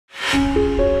All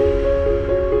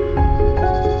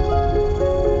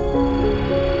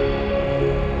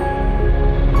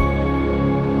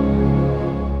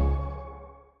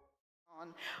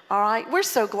right, we're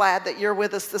so glad that you're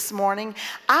with us this morning.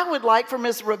 I would like for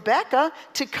Ms. Rebecca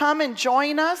to come and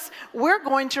join us. We're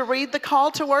going to read the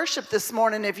call to worship this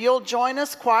morning. If you'll join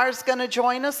us, choir's going to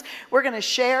join us. We're going to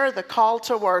share the call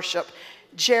to worship.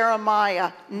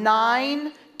 Jeremiah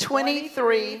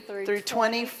 9:23 through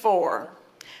 24.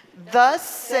 Thus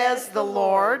says the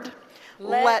Lord,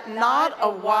 let not a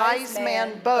wise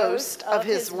man boast of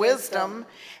his wisdom,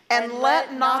 and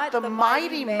let not the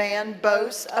mighty man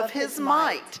boast of his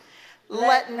might.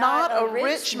 Let not a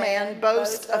rich man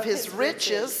boast of his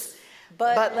riches,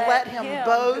 but let him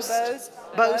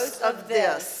boast of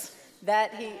this,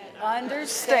 that he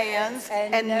understands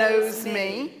and knows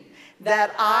me,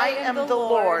 that I am the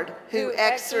Lord who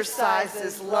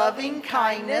exercises loving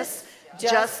kindness,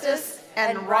 justice,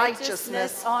 and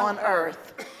righteousness on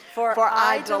earth. For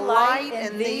I delight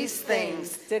in these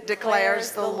things,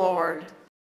 declares the Lord.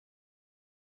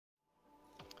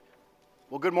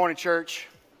 Well, good morning, church.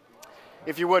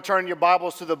 If you would turn your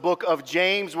Bibles to the book of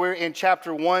James, we're in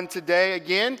chapter 1 today.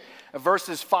 Again,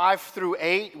 verses 5 through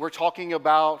 8, we're talking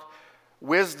about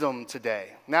wisdom today.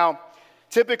 Now,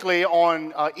 typically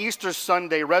on Easter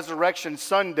Sunday, Resurrection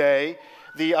Sunday,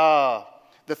 the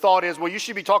thought is, well, you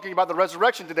should be talking about the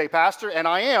resurrection today, Pastor, and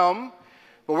I am,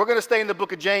 but we're going to stay in the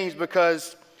book of James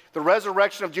because the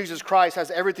resurrection of Jesus Christ has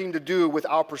everything to do with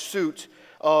our pursuit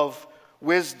of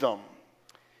wisdom.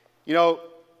 You know,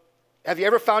 have you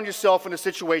ever found yourself in a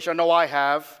situation, I know I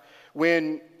have,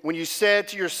 when you said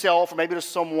to yourself or maybe to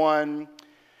someone,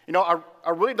 you know, I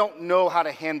really don't know how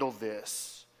to handle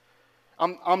this.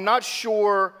 I'm not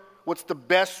sure what's the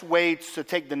best way to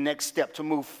take the next step to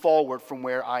move forward from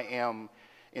where I am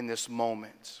in this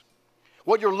moment.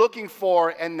 What you're looking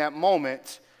for in that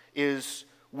moment is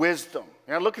wisdom.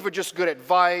 You're not looking for just good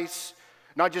advice,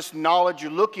 not just knowledge.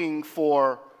 You're looking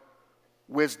for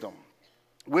wisdom.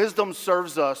 Wisdom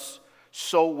serves us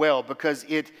so well because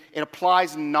it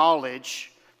applies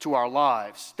knowledge to our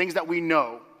lives, things that we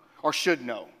know or should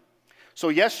know. So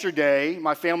yesterday,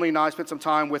 my family and I spent some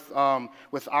time with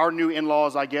our new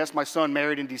in-laws, I guess. My son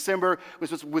married in December. We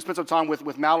spent some time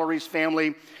with Mallory's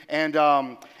family, and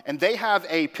they have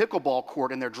a pickleball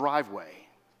court in their driveway.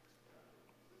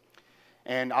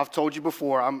 And I've told you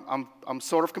before, I'm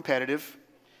sort of competitive.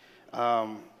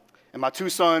 And my two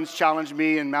sons challenged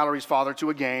me and Mallory's father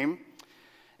to a game.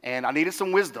 And I needed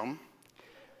some wisdom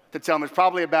to tell them it's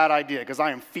probably a bad idea because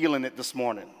I am feeling it this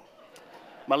morning.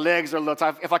 My legs are a little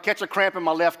tight. If I catch a cramp in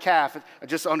my left calf, I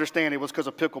just understand it was because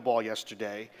of pickleball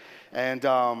yesterday. And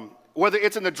whether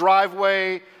it's in the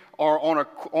driveway or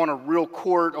on a real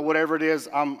court or whatever it is,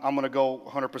 I'm going to go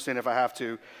 100% if I have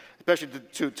to, especially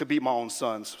to beat my own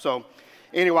sons. So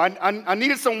anyway, I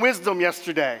needed some wisdom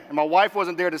yesterday. And my wife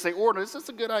wasn't there to say, Oren, is this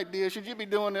a good idea? Should you be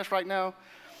doing this right now?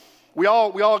 We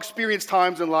all experience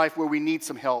times in life where we need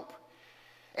some help.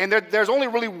 And there's only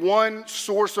really one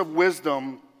source of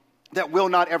wisdom that will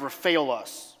not ever fail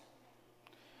us.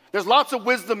 There's lots of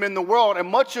wisdom in the world, and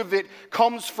much of it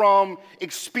comes from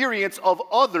experience of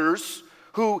others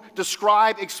who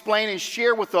describe, explain, and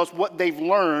share with us what they've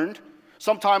learned,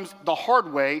 sometimes the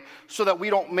hard way, so that we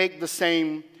don't make the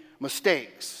same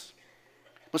mistakes.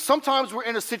 But sometimes we're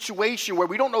in a situation where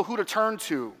we don't know who to turn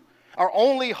to. Our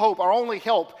only hope, our only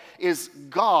help is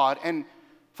God. And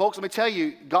folks, let me tell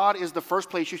you, God is the first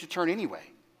place you should turn anyway.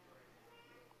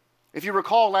 If you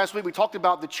recall, last week we talked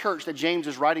about the church that James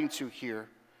is writing to here,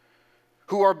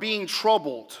 who are being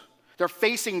troubled. They're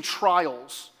facing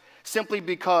trials simply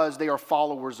because they are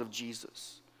followers of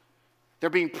Jesus. They're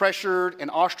being pressured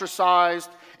and ostracized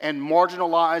and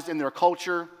marginalized in their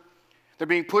culture. They're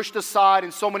being pushed aside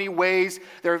in so many ways.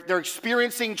 They're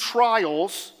experiencing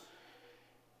trials.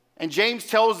 And James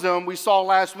tells them, we saw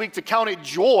last week, to count it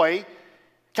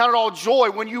all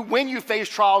joy when you face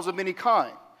trials of any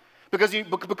kind. Because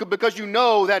you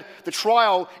know that the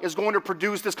trial is going to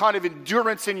produce this kind of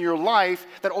endurance in your life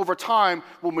that over time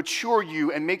will mature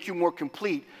you and make you more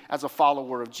complete as a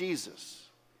follower of Jesus.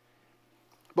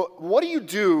 But what do you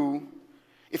do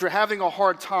if you're having a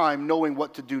hard time knowing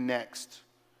what to do next?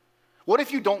 What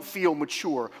if you don't feel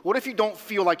mature? What if you don't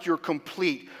feel like you're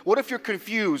complete? What if you're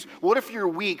confused? What if you're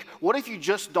weak? What if you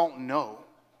just don't know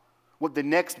what the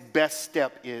next best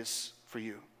step is for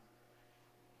you?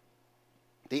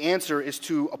 The answer is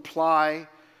to apply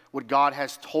what God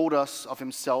has told us of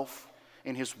himself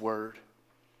in his word.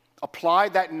 Apply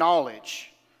that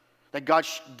knowledge that God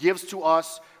gives to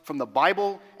us from the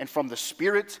Bible and from the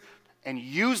Spirit, and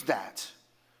use that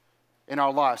in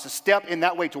our lives, to step in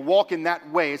that way, to walk in that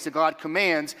way. It's what God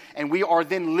commands, and we are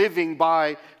then living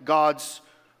by God's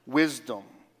wisdom.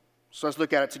 So let's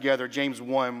look at it together. James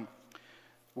 1,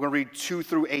 we're going to read 2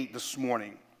 through 8 this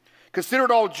morning. Consider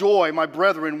it all joy, my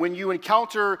brethren, when you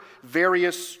encounter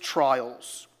various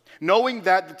trials, knowing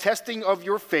that the testing of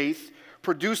your faith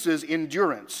produces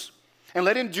endurance. And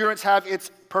let endurance have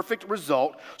its perfect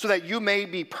result, so that you may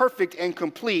be perfect and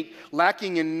complete,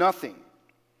 lacking in nothing.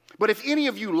 But if any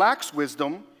of you lacks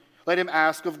wisdom, let him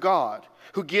ask of God,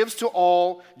 who gives to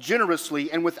all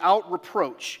generously and without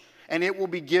reproach, and it will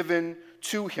be given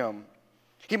to him.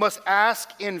 He must ask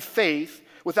in faith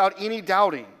without any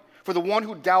doubting, for the one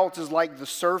who doubts is like the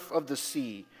surf of the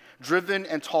sea, driven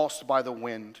and tossed by the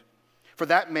wind. For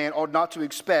that man ought not to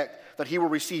expect that he will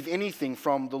receive anything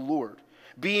from the Lord,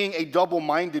 being a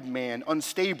double-minded man,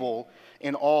 unstable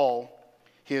in all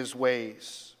his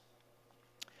ways.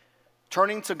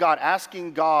 Turning to God,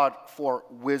 asking God for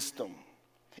wisdom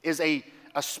is a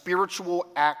spiritual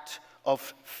act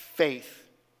of faith.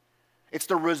 It's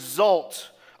the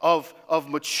result of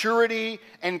maturity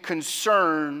and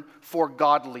concern for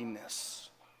godliness.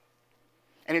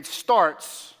 And it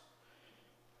starts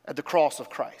at the cross of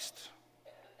Christ.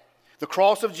 The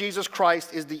cross of Jesus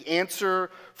Christ is the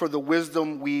answer for the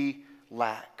wisdom we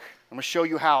lack. I'm going to show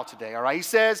you how today, all right? He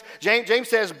says, James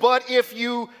says, but if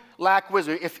you lack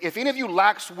wisdom, if any of you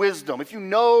lacks wisdom, if you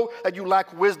know that you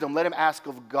lack wisdom, let him ask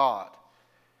of God.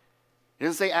 He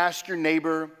doesn't say ask your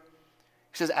neighbor.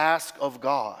 He says ask of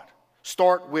God.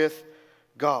 Start with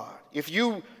God. If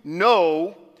you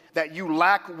know that you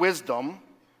lack wisdom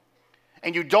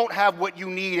and you don't have what you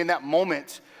need in that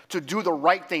moment to do the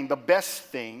right thing, the best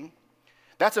thing,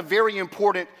 that's a very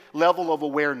important level of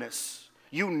awareness.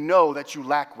 You know that you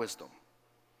lack wisdom.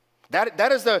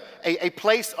 That is a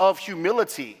place of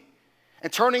humility.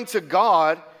 And turning to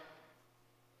God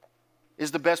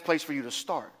is the best place for you to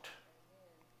start.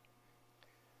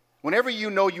 Whenever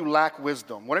you know you lack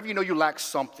wisdom, whenever you know you lack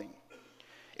something,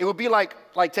 it would be like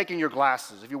taking your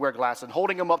glasses, if you wear glasses, and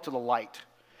holding them up to the light.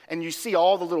 And you see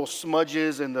all the little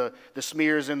smudges and the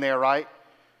smears in there, right?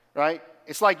 Right?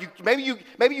 It's like maybe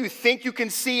you think you can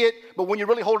see it, but when you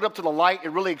really hold it up to the light, it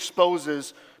really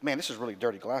exposes, man, this is really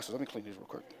dirty glasses. Let me clean these real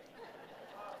quick.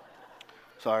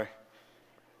 Sorry.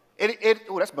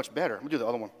 Oh, that's much better. Let me do the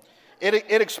other one.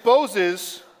 It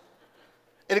exposes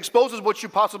what you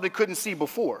possibly couldn't see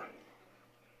before.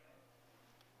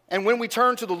 And when we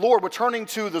turn to the Lord, we're turning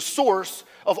to the source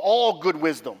of all good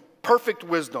wisdom, perfect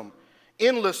wisdom,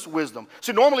 endless wisdom.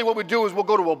 So normally what we do is we'll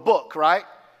go to a book, right?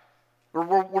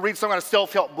 We'll read some kind of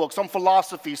self-help book, some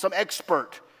philosophy, some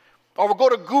expert. Or we'll go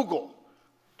to Google.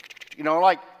 You know,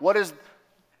 like, what does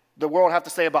the world have to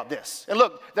say about this? And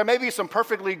look, there may be some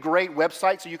perfectly great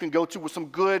websites that you can go to with some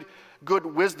good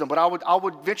wisdom, but I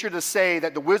would venture to say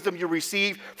that the wisdom you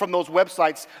receive from those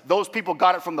websites, those people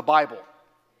got it from the Bible.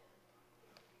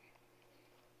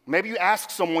 Maybe you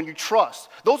ask someone you trust.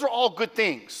 Those are all good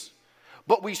things.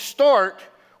 But we start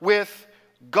with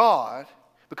God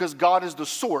because God is the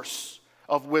source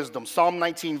of wisdom. Psalm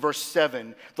 19, verse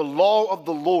 7, the law of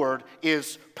the Lord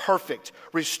is perfect,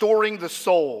 restoring the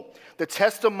soul. The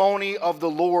testimony of the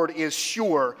Lord is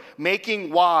sure,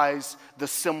 making wise the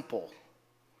simple.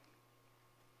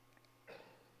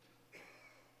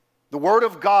 The word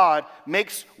of God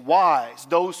makes wise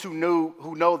those who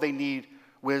know they need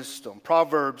wisdom.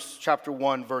 Proverbs chapter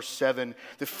 1, verse 7,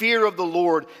 the fear of the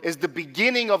Lord is the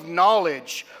beginning of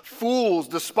knowledge. Fools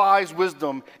despise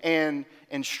wisdom and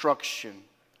instruction.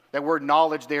 That word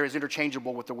knowledge there is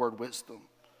interchangeable with the word wisdom.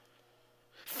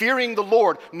 Fearing the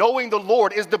Lord, knowing the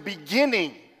Lord is the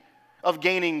beginning of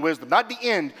gaining wisdom. Not the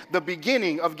end, the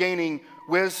beginning of gaining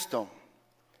wisdom.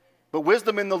 But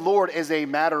wisdom in the Lord is a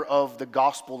matter of the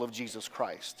gospel of Jesus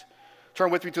Christ. Turn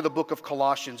with me to the book of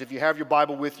Colossians. If you have your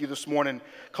Bible with you this morning,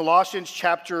 Colossians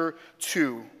chapter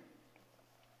 2.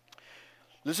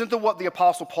 Listen to what the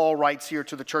Apostle Paul writes here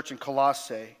to the church in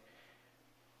Colossae.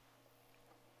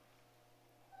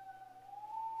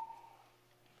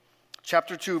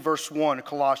 Chapter 2, verse 1,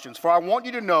 Colossians. For I want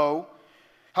you to know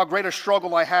how great a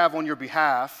struggle I have on your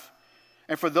behalf,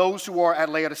 and for those who are at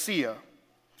Laodicea,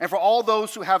 and for all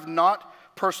those who have not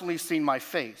personally seen my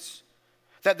face,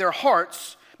 that their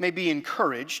hearts may be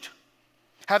encouraged,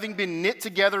 having been knit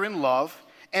together in love,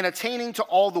 and attaining to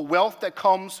all the wealth that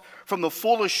comes from the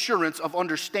full assurance of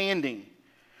understanding,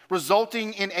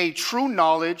 resulting in a true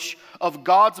knowledge of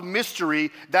God's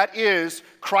mystery, that is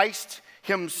Christ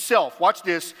himself. Watch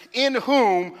this. In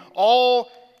whom all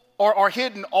are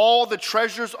hidden all the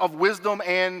treasures of wisdom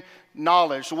and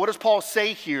knowledge. So what does Paul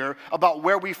say here about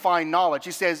where we find knowledge?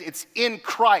 He says it's in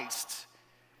Christ.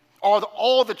 are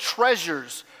all the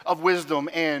treasures of wisdom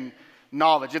and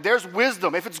knowledge. If there's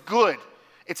wisdom, if it's good,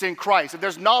 it's in Christ. If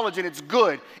there's knowledge and it's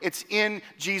good, it's in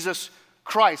Jesus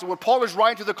Christ. And what Paul is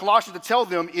writing to the Colossians to tell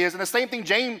them is, and the same thing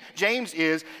James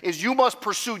is you must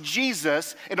pursue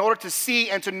Jesus in order to see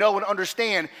and to know and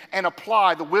understand and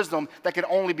apply the wisdom that can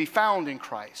only be found in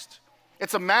Christ.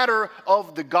 It's a matter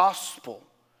of the gospel.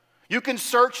 You can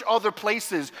search other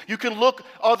places, you can look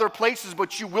other places,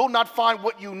 but you will not find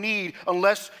what you need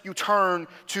unless you turn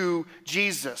to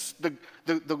Jesus.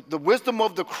 The wisdom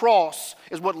of the cross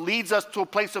is what leads us to a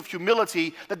place of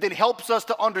humility that then helps us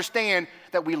to understand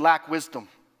that we lack wisdom.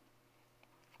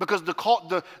 Because the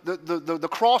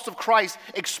cross of Christ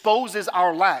exposes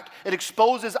our lack. It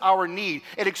exposes our need.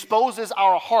 It exposes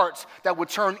our hearts that would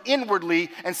turn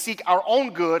inwardly and seek our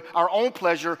own good, our own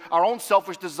pleasure, our own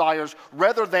selfish desires,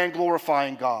 rather than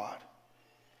glorifying God.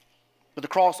 But the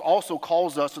cross also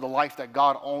calls us to the life that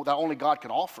only God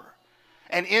can offer.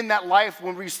 And in that life,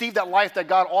 when we receive that life that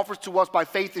God offers to us by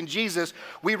faith in Jesus,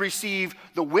 we receive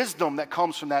the wisdom that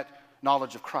comes from that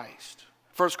knowledge of Christ.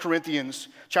 1 Corinthians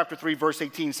chapter 3, verse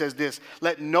 18 says this,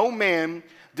 "Let no man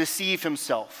deceive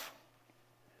himself.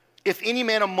 If any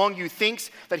man among you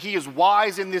thinks that he is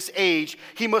wise in this age,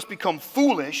 he must become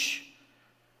foolish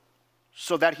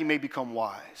so that he may become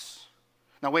wise."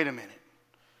 Now, wait a minute.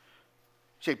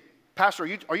 You say, "Pastor,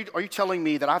 are you telling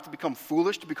me that I have to become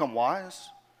foolish to become wise?"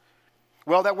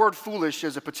 Well, that word foolish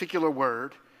is a particular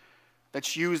word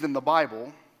that's used in the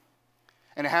Bible,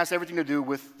 and it has everything to do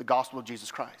with the gospel of Jesus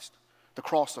Christ. The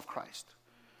cross of Christ.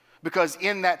 Because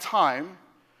in that time,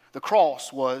 the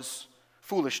cross was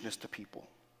foolishness to people.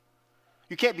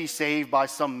 You can't be saved by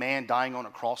some man dying on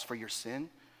a cross for your sin.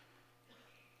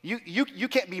 You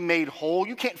can't be made whole.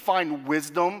 You can't find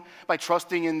wisdom by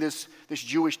trusting in this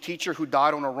Jewish teacher who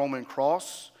died on a Roman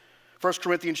cross. 1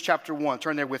 Corinthians chapter 1,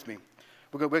 turn there with me.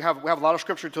 We have a lot of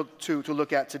scripture to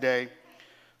look at today.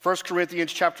 1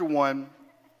 Corinthians chapter 1.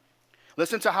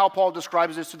 Listen to how Paul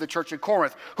describes this to the church at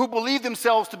Corinth, who believe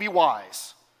themselves to be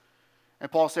wise.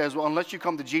 And Paul says, well, unless you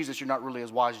come to Jesus, you're not really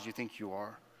as wise as you think you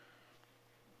are.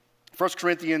 1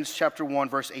 Corinthians chapter 1,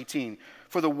 verse 18.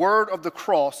 "For the word of the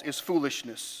cross is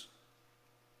foolishness."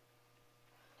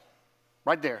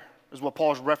 Right there is what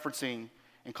Paul is referencing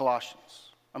in in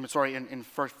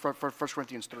 1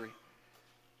 Corinthians 3.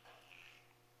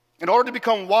 In order to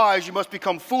become wise, you must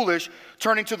become foolish,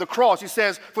 turning to the cross. He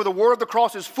says, "For the word of the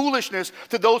cross is foolishness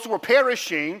to those who are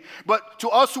perishing, but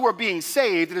to us who are being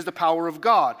saved, it is the power of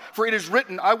God. For it is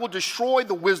written, I will destroy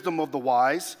the wisdom of the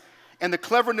wise, and the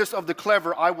cleverness of the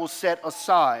clever I will set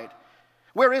aside."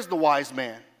 Where is the wise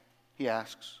man? He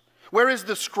asks. Where is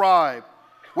the scribe?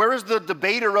 Where is the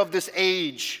debater of this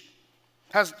age?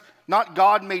 Has not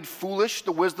God made foolish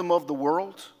the wisdom of the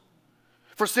world?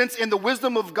 For since in the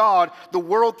wisdom of God, the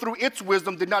world through its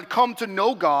wisdom did not come to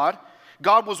know God,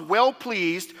 God was well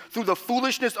pleased through the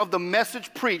foolishness of the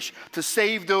message preached to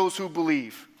save those who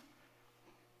believe.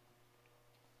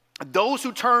 Those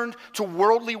who turned to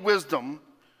worldly wisdom,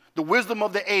 the wisdom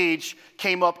of the age,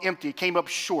 came up empty, came up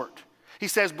short. He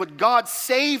says, but God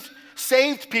saved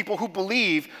people who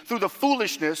believe through the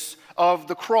foolishness of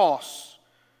the cross.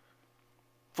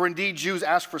 For indeed, Jews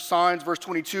ask for signs, verse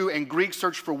 22, and Greeks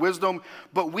search for wisdom,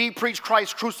 but we preach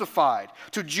Christ crucified.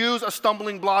 To Jews a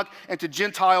stumbling block, and to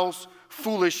Gentiles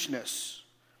foolishness.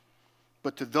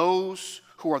 But to those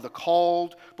who are the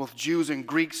called, both Jews and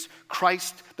Greeks,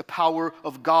 Christ, the power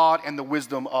of God and the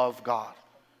wisdom of God.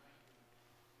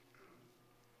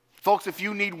 Folks, if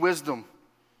you need wisdom,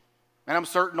 and I'm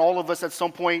certain all of us at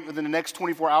some point within the next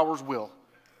 24 hours will,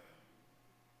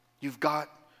 you've got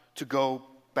to go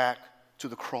back to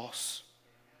the cross.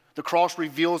 The cross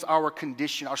reveals our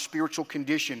condition, our spiritual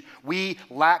condition. We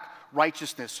lack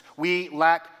righteousness. We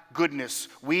lack goodness.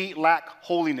 We lack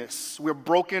holiness. We're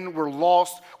broken. We're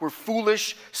lost. We're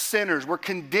foolish sinners. We're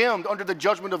condemned under the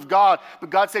judgment of God.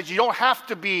 But God says, you don't have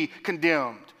to be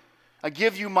condemned. I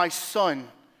give you my son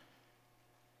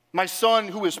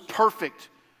who is perfect,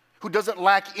 who doesn't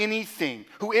lack anything,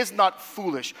 who is not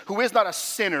foolish, who is not a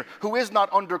sinner, who is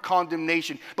not under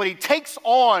condemnation. But he takes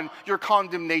on your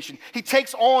condemnation. He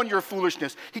takes on your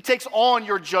foolishness. He takes on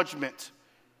your judgment.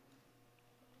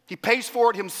 He pays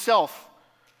for it himself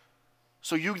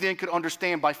so you then could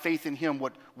understand by faith in him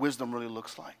what wisdom really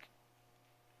looks like.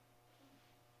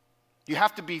 You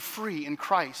have to be free in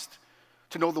Christ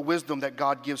to know the wisdom that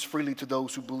God gives freely to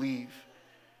those who believe.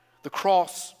 The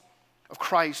cross of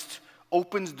Christ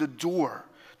opens the door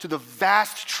to the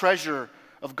vast treasure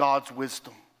of God's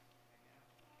wisdom.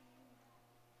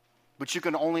 But you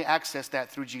can only access that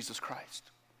through Jesus Christ.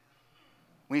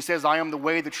 When he says, I am the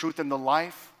way, the truth, and the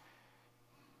life,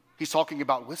 He's talking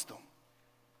about wisdom.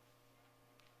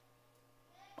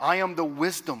 I am the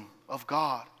wisdom of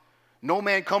God. No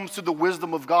man comes to the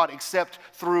wisdom of God except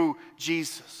through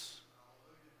Jesus.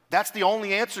 That's the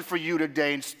only answer for you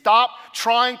today. And stop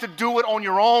trying to do it on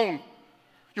your own.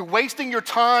 You're wasting your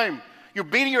time. You're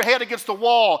beating your head against the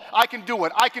wall. I can do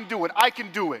it. I can do it. I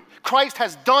can do it. Christ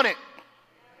has done it.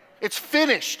 It's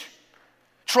finished.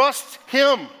 Trust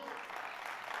Him.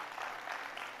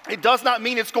 It does not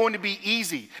mean it's going to be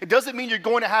easy. It doesn't mean you're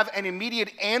going to have an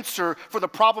immediate answer for the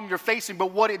problem you're facing,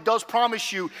 but what it does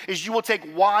promise you is you will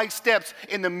take wise steps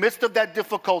in the midst of that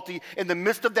difficulty, in the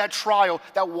midst of that trial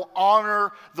that will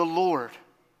honor the Lord.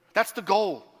 That's the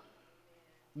goal.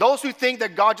 Those who think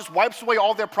that God just wipes away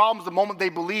all their problems the moment they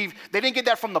believe, they didn't get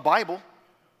that from the Bible.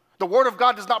 The Word of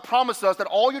God does not promise us that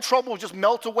all your troubles just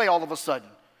melt away all of a sudden.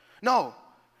 No.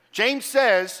 James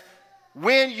says,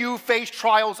 when you face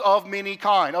trials of many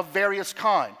kind, of various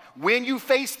kind, when you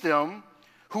face them,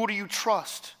 who do you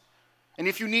trust? And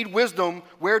if you need wisdom,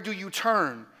 where do you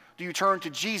turn? Do you turn to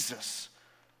Jesus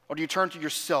or do you turn to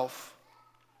yourself?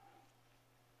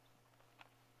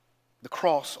 The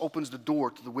cross opens the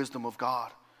door to the wisdom of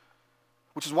God,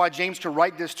 which is why James can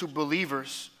write this to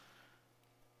believers.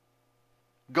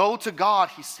 Go to God,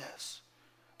 he says.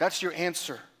 That's your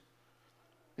answer.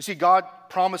 You see, God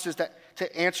promises that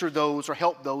to answer those or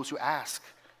help those who ask.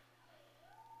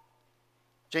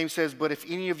 James says, but if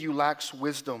any of you lacks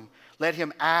wisdom, let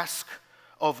him ask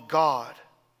of God.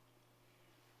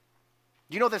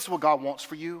 Do you know that's what God wants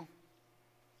for you?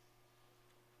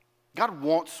 God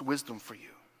wants wisdom for you.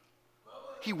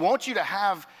 He wants you to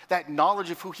have that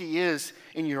knowledge of who He is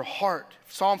in your heart.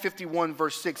 Psalm 51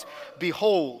 verse 6,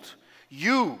 behold,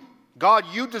 you, God,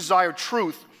 you desire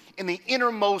truth in the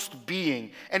innermost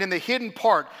being, and in the hidden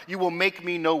part you will make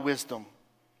me know wisdom.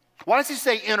 Why does He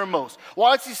say innermost?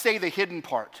 Why does He say the hidden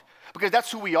part? Because that's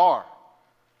who we are.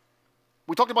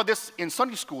 We talked about this in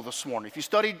Sunday school this morning. If you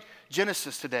studied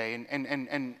Genesis today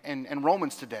and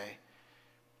Romans today,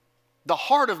 the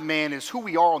heart of man is who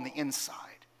we are on the inside.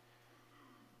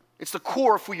 It's the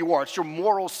core of who you are. It's your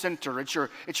moral center. It's your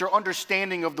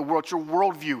understanding of the world. It's your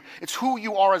worldview. It's who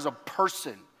you are as a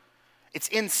person. It's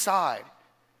inside.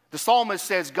 The psalmist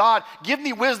says, God, give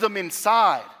me wisdom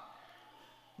inside.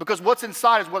 Because what's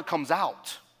inside is what comes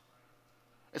out.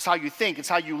 It's how you think. It's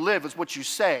how you live. It's what you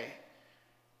say.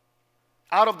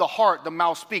 Out of the heart, the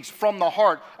mouth speaks. From the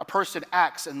heart, a person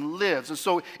acts and lives. And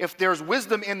so if there's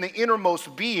wisdom in the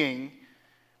innermost being,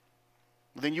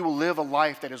 then you will live a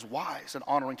life that is wise and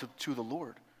honoring to the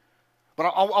Lord. But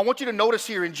I want you to notice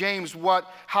here in James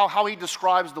how he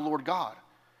describes the Lord God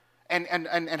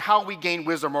and how we gain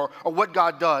wisdom or what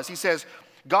God does. He says,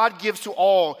 God gives to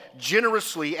all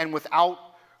generously and without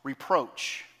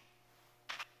reproach.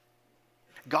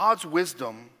 God's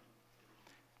wisdom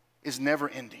is never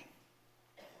ending.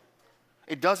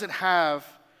 It doesn't have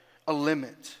a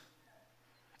limit.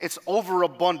 It's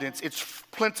overabundance. It's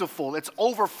plentiful. It's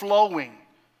overflowing.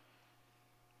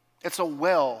 It's a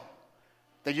well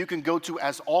that you can go to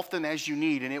as often as you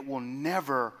need, and it will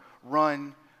never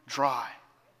run dry.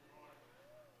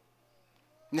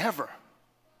 Never.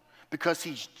 Because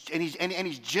he's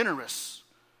generous,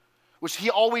 which He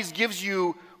always gives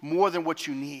you more than what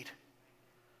you need.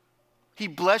 He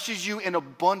blesses you in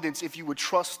abundance if you would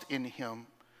trust in Him.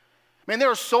 Man,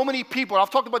 there are so many people, and I've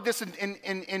talked about this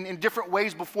in different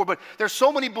ways before, but there's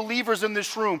so many believers in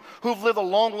this room who've lived a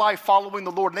long life following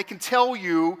the Lord, and they can tell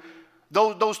you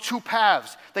those two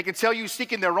paths. They can tell you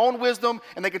seeking their own wisdom,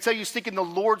 and they can tell you seeking the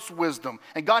Lord's wisdom.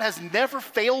 And God has never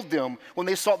failed them when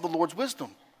they sought the Lord's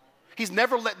wisdom. He's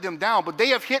never let them down, but they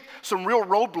have hit some real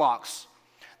roadblocks.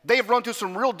 They have run through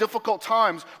some real difficult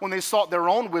times when they sought their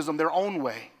own wisdom, their own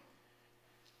way.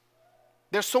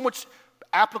 There's so much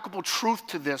applicable truth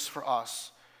to this for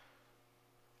us.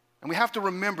 And we have to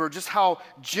remember just how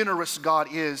generous God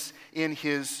is in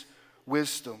His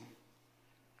wisdom.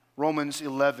 Romans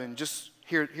 11, just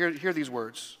hear these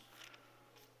words.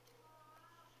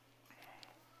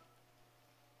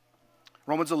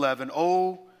 Romans 11,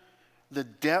 oh, the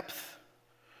depth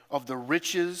of the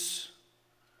riches,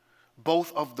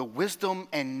 both of the wisdom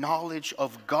and knowledge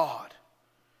of God.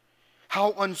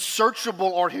 How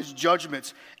unsearchable are His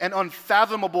judgments and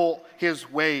unfathomable His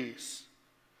ways.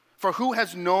 For who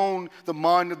has known the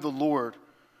mind of the Lord,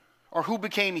 or who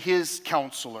became His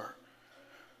counselor?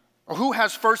 Or who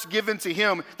has first given to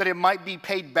Him that it might be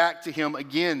paid back to Him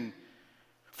again?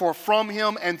 For from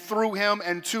Him and through Him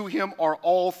and to Him are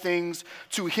all things.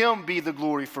 To Him be the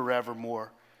glory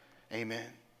forevermore. Amen.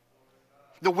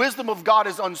 The wisdom of God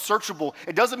is unsearchable.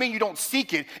 It doesn't mean you don't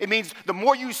seek it. It means the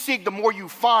more you seek, the more you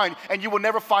find, and you will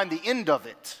never find the end of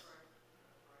it.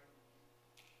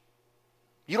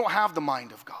 You don't have the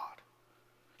mind of God.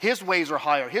 His ways are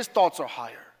higher. His thoughts are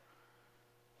higher.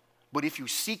 But if you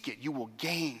seek it, you will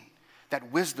gain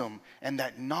that wisdom and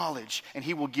that knowledge, and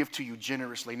he will give to you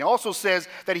generously. And it also says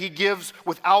that he gives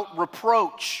without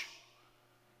reproach.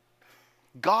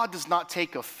 God does not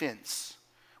take offense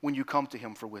when you come to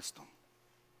him for wisdom.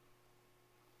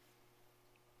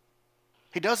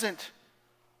 He doesn't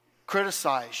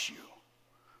criticize you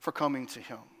for coming to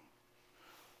him.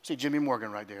 See Jimmy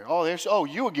Morgan right there. Oh,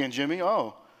 you again, Jimmy.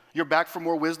 Oh, you're back for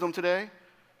more wisdom today?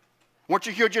 Weren't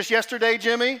you here just yesterday,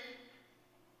 Jimmy?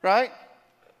 Right?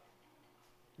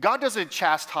 God doesn't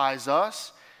chastise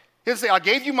us. He doesn't say, I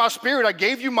gave you my spirit, I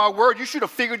gave you my word, you should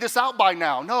have figured this out by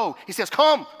now. No, he says,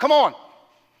 come on.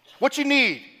 What you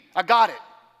need, I got it.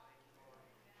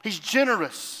 He's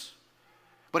generous.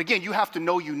 But again, you have to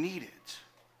know you need it.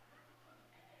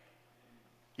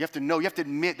 You have to know, you have to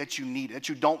admit that you need it, that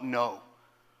you don't know.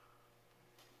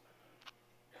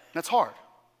 That's hard.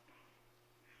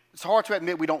 It's hard to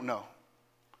admit we don't know.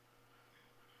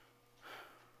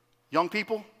 Young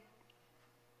people,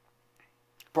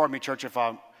 pardon me, church, if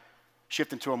I'm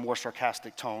shifting to a more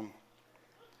sarcastic tone.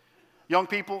 Young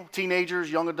people, teenagers,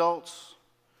 young adults,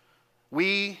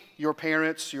 we, your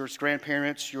parents, your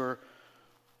grandparents, your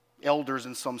elders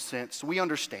in some sense, we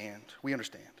understand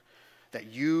that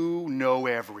you know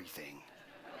everything.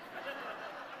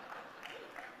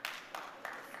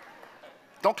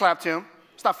 Don't clap, Tim.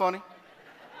 It's not funny.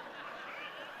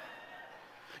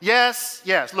 Yes,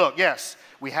 look, yes.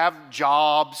 We have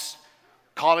jobs,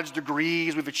 college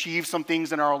degrees, we've achieved some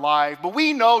things in our life, but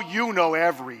we know you know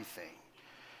everything.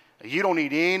 You don't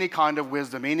need any kind of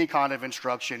wisdom, any kind of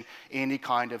instruction, any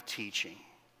kind of teaching.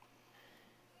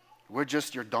 We're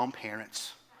just your dumb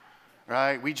parents,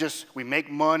 right? We make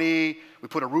money, we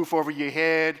put a roof over your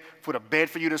head, put a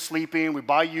bed for you to sleep in, we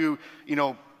buy you,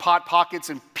 Hot Pockets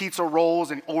and pizza rolls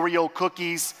and Oreo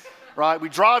cookies, right? We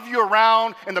drive you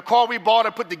around in the car we bought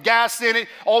and put the gas in it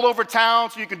all over town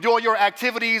so you can do all your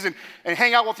activities and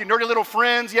hang out with your nerdy little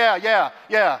friends. Yeah.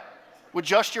 We're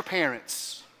just your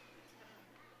parents.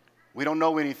 We don't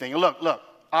know anything. And look,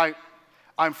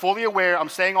 I'm fully aware. I'm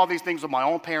saying all these things with my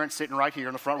own parents sitting right here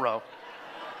in the front row.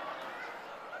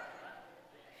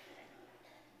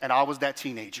 And I was that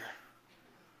teenager.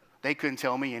 They couldn't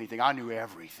tell me anything. I knew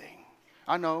everything.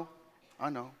 I know.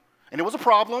 And it was a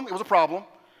problem.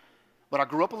 But I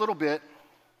grew up a little bit.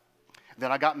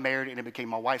 Then I got married and it became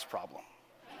my wife's problem.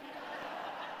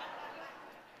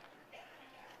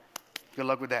 Good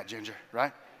luck with that, Ginger,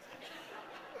 right?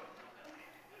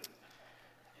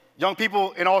 Young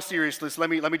people, in all seriousness, let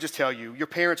me just tell you, your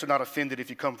parents are not offended if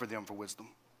you come for them for wisdom.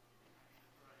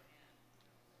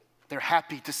 They're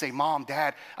happy to say, Mom,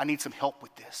 Dad, I need some help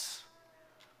with this.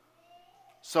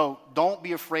 So don't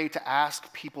be afraid to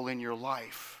ask people in your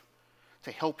life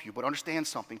to help you. But understand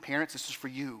something, parents, this is for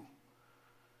you.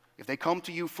 If they come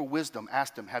to you for wisdom,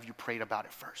 ask them, have you prayed about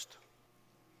it first?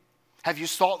 Have you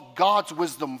sought God's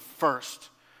wisdom first?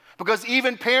 Because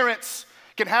even parents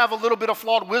can have a little bit of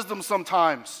flawed wisdom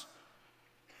sometimes.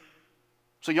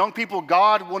 So young people,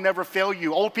 God will never fail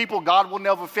you. Old people, God will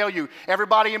never fail you.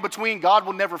 Everybody in between, God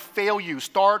will never fail you.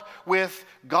 Start with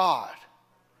God.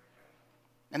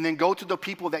 And then go to the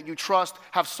people that you trust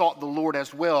have sought the Lord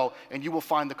as well, and you will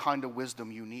find the kind of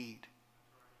wisdom you need.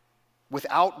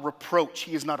 Without reproach,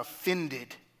 he is not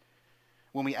offended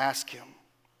when we ask him.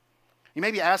 You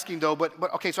may be asking though, but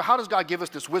okay, so how does God give us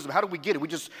this wisdom? How do we get it? We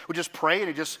just pray and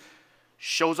it just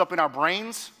shows up in our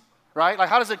brains, right? Like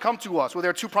how does it come to us? Well,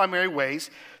 there are two primary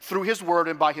ways, through his word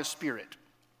and by his spirit.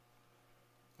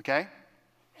 Okay?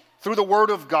 Through the word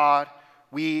of God,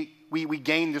 we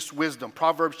gain this wisdom.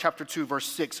 Proverbs chapter 2, verse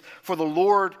 6. For the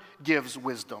Lord gives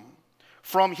wisdom.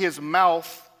 From his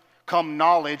mouth come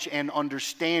knowledge and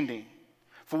understanding.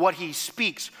 For what he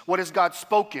speaks, what has God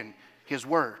spoken? His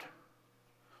word.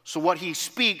 So what he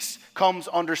speaks comes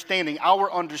understanding,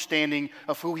 our understanding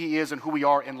of who he is and who we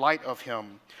are in light of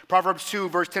him. Proverbs 2,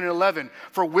 verse 10 and 11.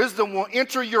 For wisdom will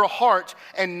enter your heart,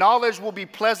 and knowledge will be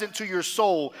pleasant to your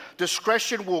soul.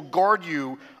 Discretion will guard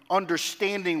you.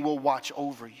 Understanding will watch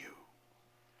over you.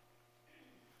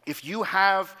 If you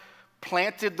have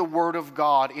planted the word of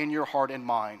God in your heart and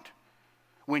mind,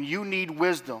 when you need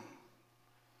wisdom,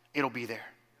 it'll be there.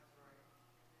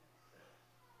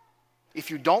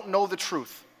 If you don't know the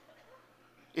truth,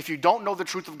 if you don't know the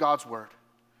truth of God's word,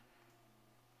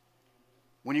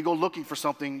 when you go looking for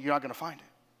something, you're not going to find it.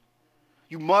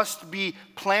 You must be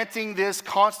planting this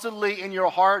constantly in your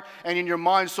heart and in your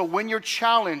mind, so when you're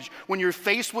challenged, when you're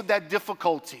faced with that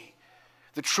difficulty,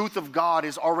 the truth of God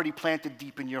is already planted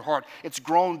deep in your heart. It's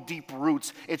grown deep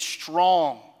roots. It's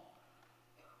strong.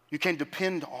 You can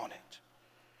depend on it.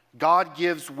 God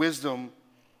gives wisdom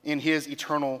in his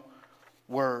eternal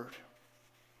word.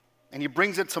 And he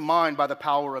brings it to mind by the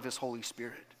power of his Holy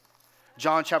Spirit.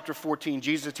 John chapter 14,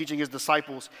 Jesus is teaching his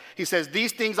disciples. He says,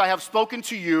 "These things I have spoken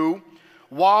to you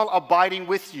while abiding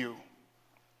with you.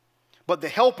 But the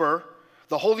Helper,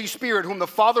 the Holy Spirit, whom the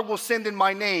Father will send in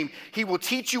my name, he will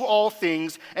teach you all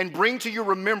things and bring to your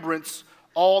remembrance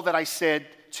all that I said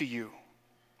to you."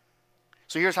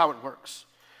 So here's how it works.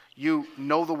 You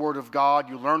know the Word of God,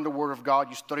 you learn the Word of God,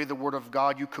 you study the Word of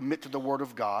God, you commit to the Word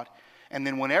of God, and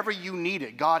then whenever you need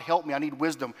it, God help me, I need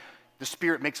wisdom, the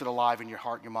Spirit makes it alive in your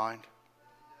heart and your mind.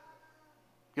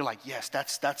 You're like, yes,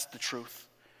 that's the truth.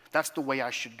 That's the way I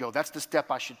should go. That's the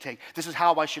step I should take. This is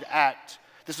how I should act.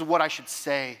 This is what I should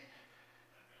say.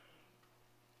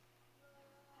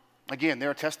 Again, there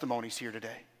are testimonies here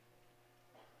today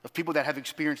of people that have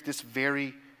experienced this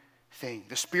very thing.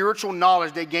 The spiritual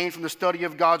knowledge they gained from the study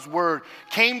of God's word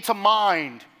came to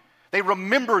mind. They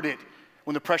remembered it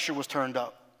when the pressure was turned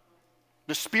up.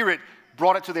 The Spirit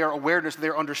brought it to their awareness,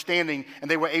 their understanding, and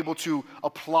they were able to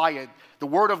apply it. The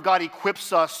Word of God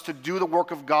equips us to do the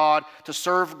work of God, to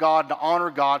serve God, to honor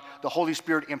God. The Holy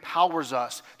Spirit empowers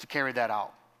us to carry that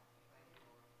out.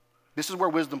 This is where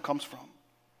wisdom comes from.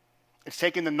 It's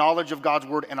taking the knowledge of God's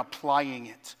Word and applying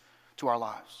it to our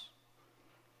lives.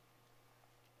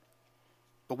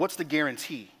 But what's the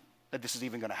guarantee that this is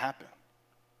even going to happen?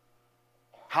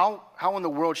 How in the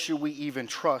world should we even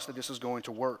trust that this is going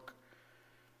to work?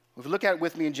 If you look at it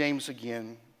with me in James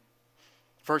again,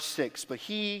 verse 6, "But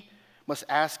he must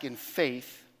ask in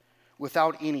faith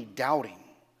without any doubting.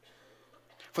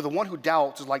 For the one who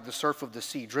doubts is like the surf of the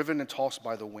sea, driven and tossed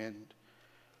by the wind.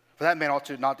 For that man ought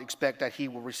to not expect that he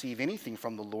will receive anything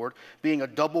from the Lord, being a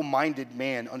double-minded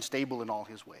man, unstable in all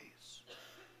his ways."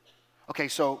 Okay,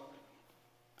 so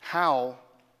how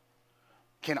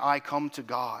can I come to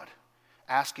God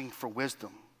asking for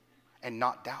wisdom and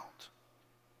not doubt?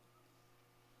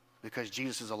 Because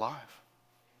Jesus is alive.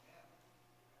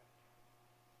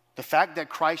 The fact that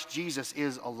Christ Jesus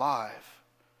is alive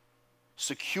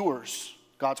secures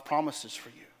God's promises for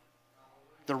you.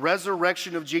 The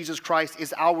resurrection of Jesus Christ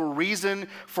is our reason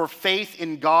for faith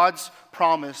in God's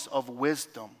promise of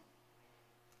wisdom.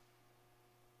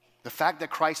 The fact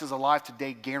that Christ is alive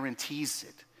today guarantees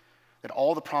it, that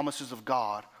all the promises of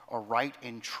God are right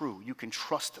and true. You can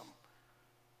trust Him.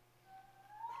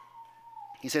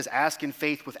 He says, ask in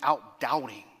faith without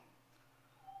doubting.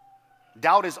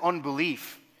 Doubt is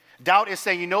unbelief. Doubt is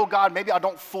saying, you know, God, maybe I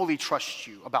don't fully trust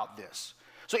you about this.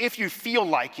 So if you feel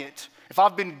like it, if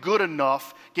I've been good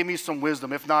enough, give me some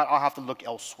wisdom. If not, I'll have to look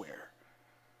elsewhere.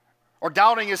 Or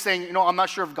doubting is saying, you know, I'm not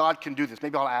sure if God can do this.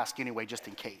 Maybe I'll ask anyway, just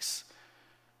in case.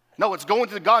 No, it's going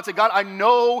to God and say, God, I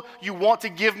know you want to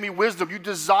give me wisdom. You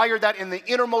desire that in the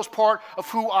innermost part of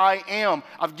who I am.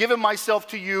 I've given myself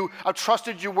to you. I've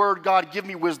trusted your word. God, give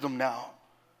me wisdom now.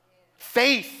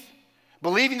 Faith,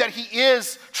 believing that He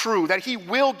is true, that He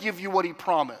will give you what He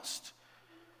promised.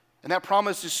 And that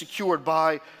promise is secured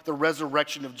by the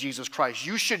resurrection of Jesus Christ.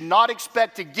 You should not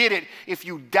expect to get it if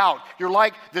you doubt. You're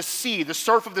like the sea, the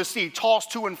surf of the sea,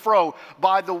 tossed to and fro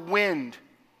by the wind.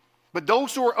 But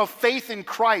those who are of faith in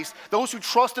Christ, those who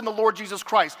trust in the Lord Jesus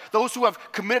Christ, those who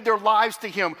have committed their lives to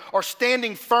Him are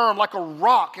standing firm like a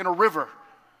rock in a river.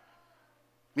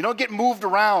 You don't get moved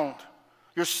around.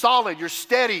 You're solid, you're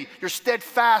steady, you're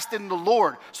steadfast in the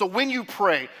Lord. So when you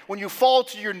pray, when you fall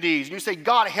to your knees, and you say,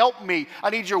 God, help me, I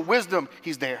need your wisdom,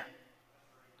 He's there.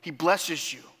 He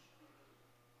blesses you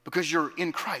because you're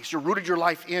in Christ. You're rooted your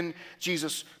life in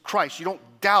Jesus Christ. You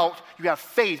don't doubt, you have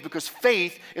faith because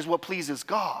faith is what pleases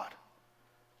God.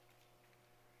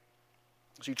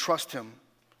 So you trust Him.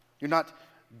 You're not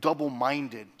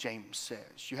double-minded, James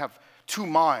says. You have two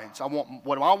minds. I want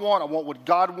what I want what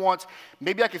God wants.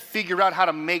 Maybe I can figure out how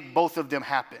to make both of them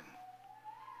happen.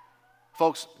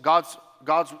 Folks, God's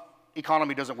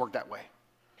economy doesn't work that way.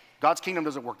 God's kingdom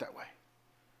doesn't work that way.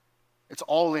 It's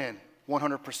all in,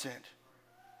 100%.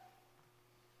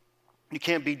 You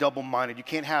can't be double-minded. You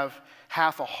can't have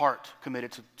half a heart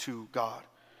committed to God.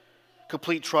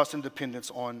 Complete trust and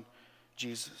dependence on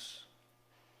Jesus.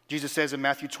 Jesus says in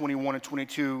Matthew 21 and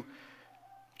 22,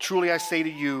 truly I say to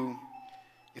you,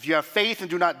 if you have faith and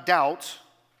do not doubt,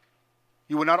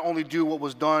 you will not only do what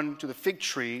was done to the fig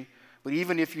tree, but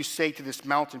even if you say to this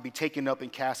mountain, be taken up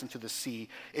and cast into the sea,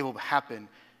 it will happen.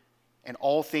 And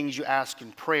all things you ask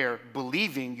in prayer,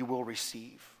 believing you will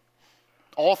receive.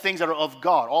 All things that are of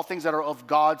God, all things that are of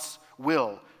God's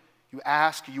will, you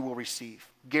ask, you will receive.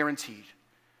 Guaranteed.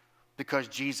 Because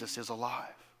Jesus is alive.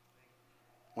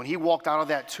 When He walked out of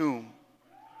that tomb,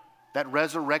 that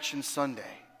resurrection Sunday,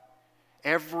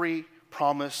 every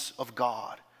promise of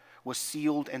God was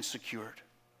sealed and secured.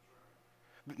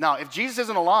 Now, if Jesus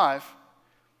isn't alive,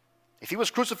 if he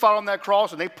was crucified on that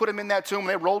cross and they put him in that tomb and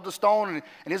they rolled the stone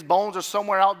and his bones are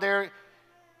somewhere out there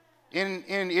in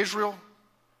Israel,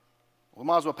 we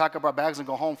might as well pack up our bags and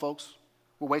go home, folks.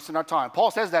 We're wasting our time.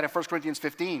 Paul says that in 1 Corinthians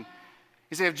 15.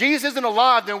 He said, if Jesus isn't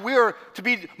alive, then we are to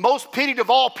be most pitied of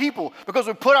all people because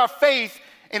we put our faith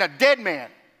in a dead man.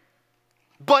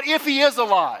 But if he is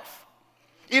alive,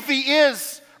 if he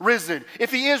is risen,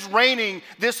 if he is reigning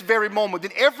this very moment,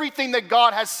 then everything that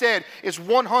God has said is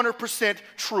 100%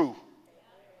 true.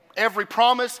 Every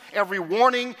promise, every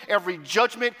warning, every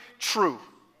judgment, true.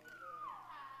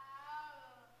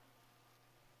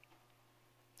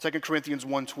 2 Corinthians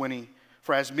 1:20,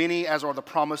 for as many as are the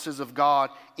promises of God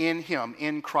in him,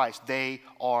 in Christ, they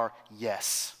are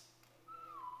yes.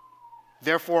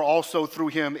 Therefore also through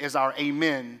him is our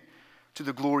amen to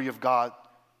the glory of God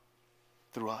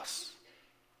through us.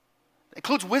 It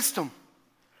includes wisdom.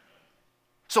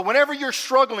 So whenever you're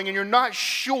struggling and you're not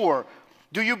sure,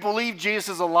 do you believe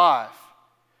Jesus is alive?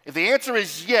 If the answer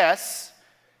is yes,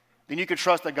 then you can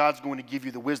trust that God's going to give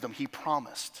you the wisdom he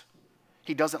promised.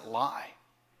 He doesn't lie.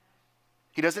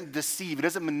 He doesn't deceive. He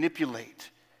doesn't manipulate.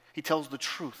 He tells the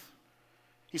truth.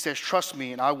 He says, trust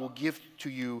me and I will give to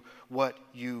you what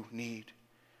you need.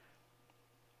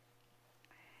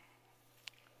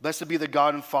 Blessed be the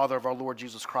God and Father of our Lord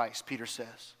Jesus Christ, Peter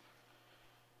says,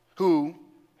 who,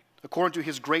 according to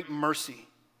his great mercy,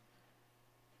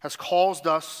 has caused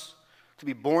us to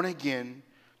be born again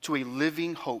to a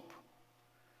living hope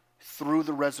through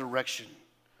the resurrection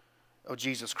of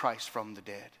Jesus Christ from the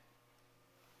dead.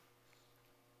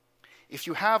 If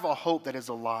you have a hope that is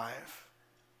alive,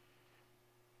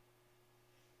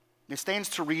 it stands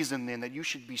to reason then that you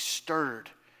should be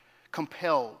stirred,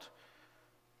 compelled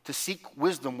to seek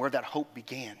wisdom where that hope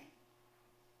began.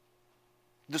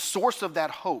 The source of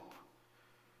that hope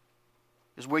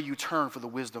is where you turn for the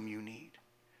wisdom you need.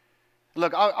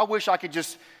 Look, I wish I could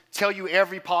just tell you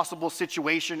every possible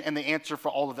situation and the answer for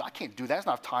all of it. I can't do that. It's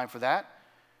not time for that.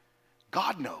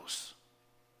 God knows.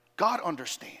 God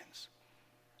understands.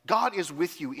 God is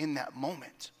with you in that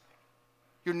moment.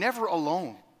 You're never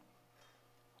alone.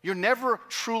 You're never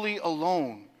truly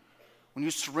alone when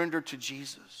you surrender to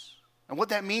Jesus. And what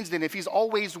that means then, if he's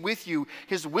always with you,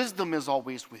 his wisdom is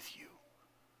always with you.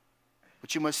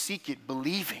 But you must seek it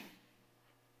believing,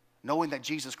 knowing that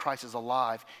Jesus Christ is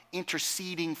alive,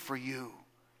 interceding for you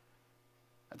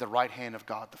at the right hand of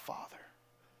God the Father.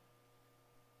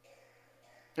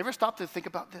 You ever stop to think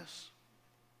about this?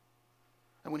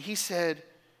 And when he said,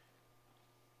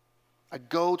 I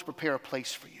go to prepare a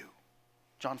place for you,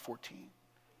 John 14.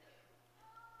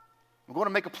 I'm going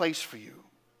to make a place for you.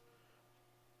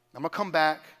 I'm going to come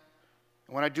back,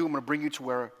 and when I do, I'm going to bring you to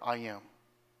where I am.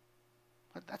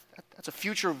 That's a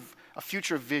future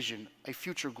vision, a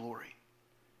future glory.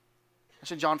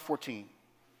 That's in John 14.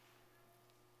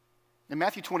 In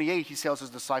Matthew 28, he tells his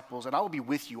disciples, and I will be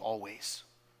with you always.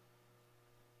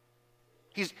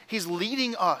 He's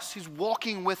leading us. He's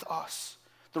walking with us.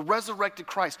 The resurrected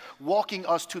Christ walking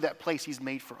us to that place he's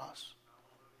made for us.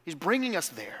 He's bringing us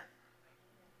there.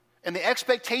 And the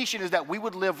expectation is that we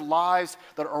would live lives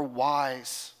that are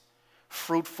wise,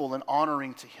 fruitful, and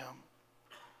honoring to him.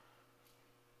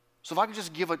 So if I could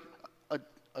just give a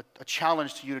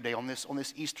challenge to you today on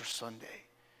this Easter Sunday.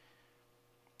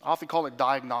 I often call it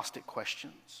diagnostic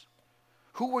questions.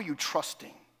 Who are you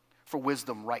trusting for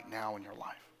wisdom right now in your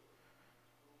life?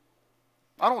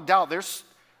 I don't doubt there's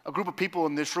a group of people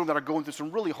in this room that are going through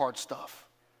some really hard stuff,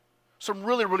 some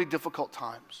really, really difficult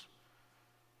times.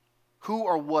 Who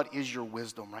or what is your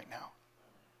wisdom right now?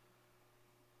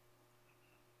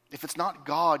 If it's not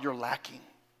God, you're lacking.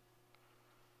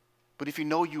 But if you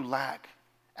know you lack,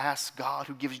 ask God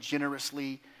who gives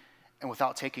generously and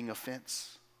without taking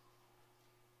offense,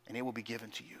 and it will be given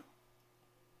to you.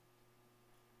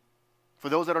 For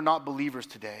those that are not believers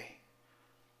today,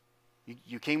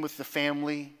 you came with the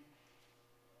family,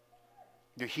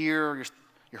 you're here,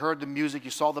 you heard the music,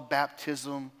 you saw the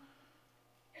baptism.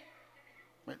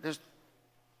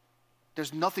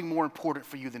 There's nothing more important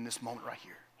for you than this moment right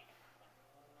here.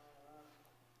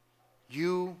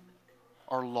 You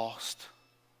are lost.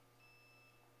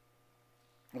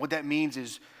 And what that means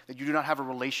is that you do not have a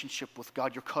relationship with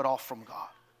God. You're cut off from God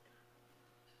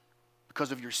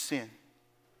because of your sin.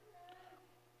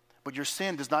 But your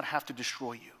sin does not have to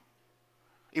destroy you.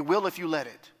 It will if you let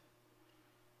it.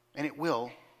 And it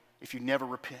will if you never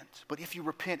repent. But if you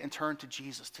repent and turn to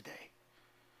Jesus today,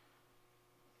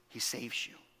 he saves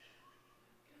you.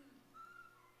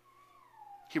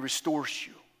 He restores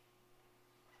you.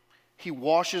 He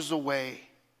washes away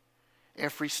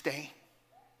every stain.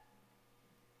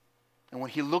 And when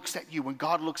he looks at you, when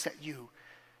God looks at you,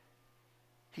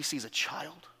 he sees a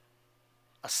child,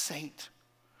 a saint,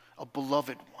 a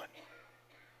beloved one.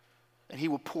 And he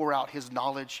will pour out his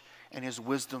knowledge and his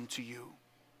wisdom to you.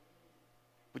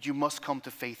 But you must come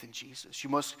to faith in Jesus. You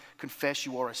must confess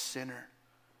you are a sinner.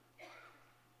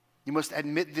 You must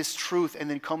admit this truth and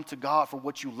then come to God for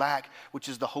what you lack, which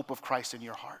is the hope of Christ in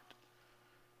your heart.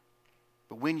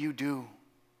 But when you do,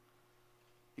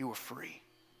 you are free.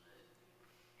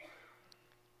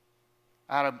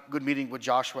 I had a good meeting with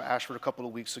Joshua Ashford a couple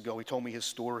of weeks ago. He told me his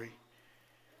story.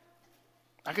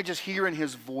 I could just hear in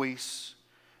his voice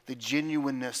the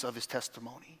genuineness of his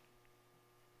testimony.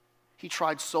 He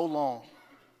tried so long,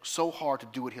 so hard to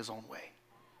do it his own way.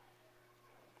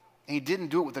 And he didn't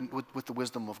do it with the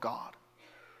wisdom of God.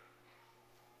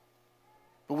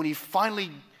 But when he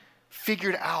finally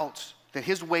figured out that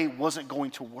his way wasn't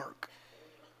going to work,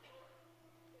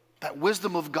 that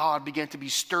wisdom of God began to be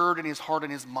stirred in his heart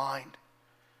and his mind.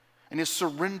 And his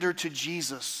surrender to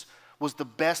Jesus was the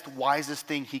best, wisest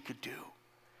thing he could do.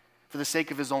 For the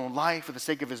sake of his own life, for the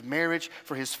sake of his marriage,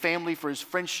 for his family, for his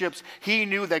friendships, he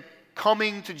knew that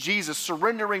coming to Jesus,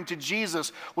 surrendering to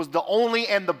Jesus was the only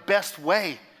and the best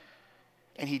way.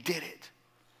 And he did it.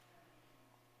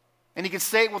 And he could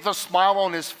say it with a smile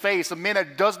on his face, a man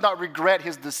that does not regret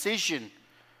his decision.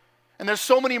 And there's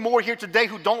so many more here today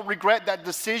who don't regret that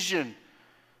decision.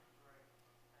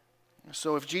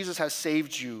 So if Jesus has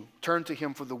saved you, turn to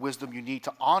him for the wisdom you need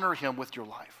to honor him with your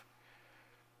life.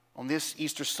 On this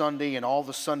Easter Sunday and all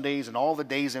the Sundays and all the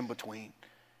days in between,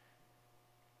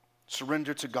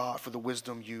 surrender to God for the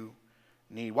wisdom you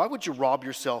need. Why would you rob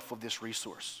yourself of this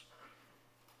resource?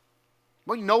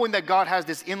 Well, knowing that God has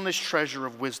this endless treasure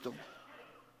of wisdom,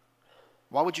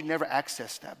 why would you never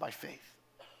access that by faith?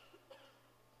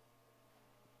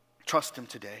 Trust him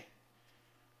today.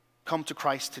 Come to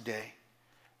Christ today.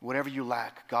 Whatever you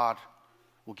lack, God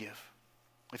will give.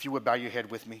 If you would bow your head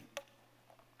with me.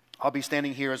 I'll be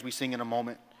standing here as we sing in a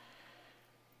moment.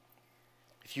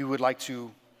 If you would like to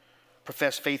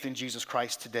profess faith in Jesus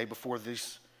Christ today before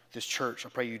this church, I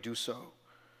pray you do so.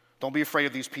 Don't be afraid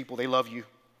of these people. They love you.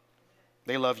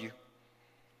 They love you.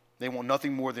 They want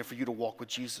nothing more than for you to walk with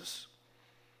Jesus.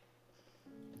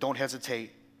 Don't hesitate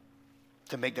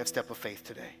to make that step of faith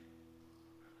today.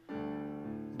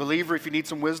 Believer, if you need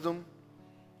some wisdom,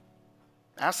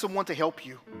 ask someone to help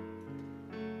you.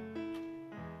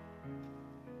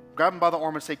 Grab them by the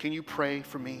arm and say, can you pray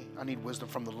for me? I need wisdom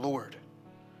from the Lord.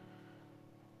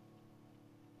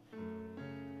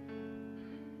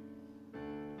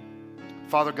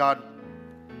 Father God,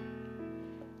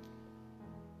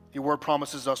 your word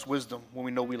promises us wisdom when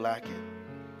we know we lack it.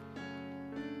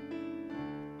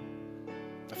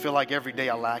 I feel like every day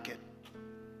I lack it.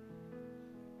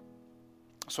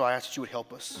 So I ask that you would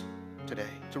help us today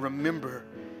to remember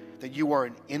that you are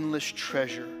an endless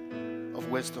treasure of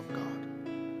wisdom, God.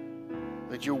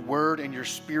 That your word and your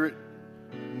spirit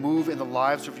move in the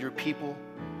lives of your people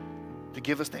to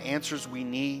give us the answers we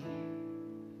need,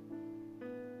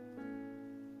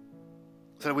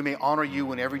 so that we may honor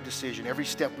you in every decision, every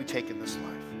step we take in this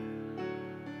life.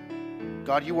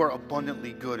 God, you are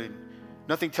abundantly good, and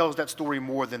nothing tells that story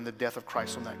more than the death of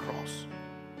Christ on that cross.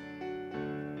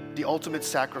 The ultimate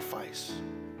sacrifice,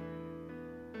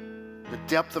 the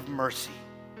depth of mercy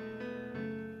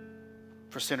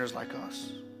for sinners like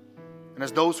us. And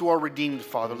as those who are redeemed,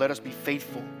 Father, let us be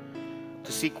faithful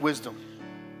to seek wisdom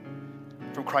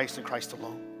from Christ and Christ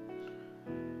alone.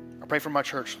 I pray for my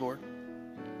church, Lord.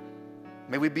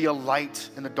 May we be a light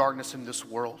in the darkness in this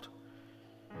world.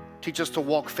 Teach us to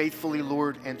walk faithfully,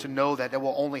 Lord, and to know that it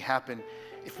will only happen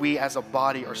if we as a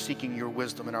body are seeking your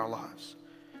wisdom in our lives.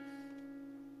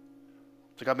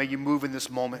 So God, may you move in this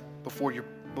moment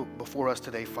before us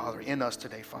today, Father, in us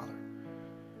today, Father.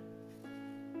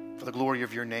 For the glory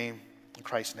of your name, in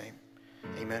Christ's name,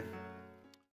 amen.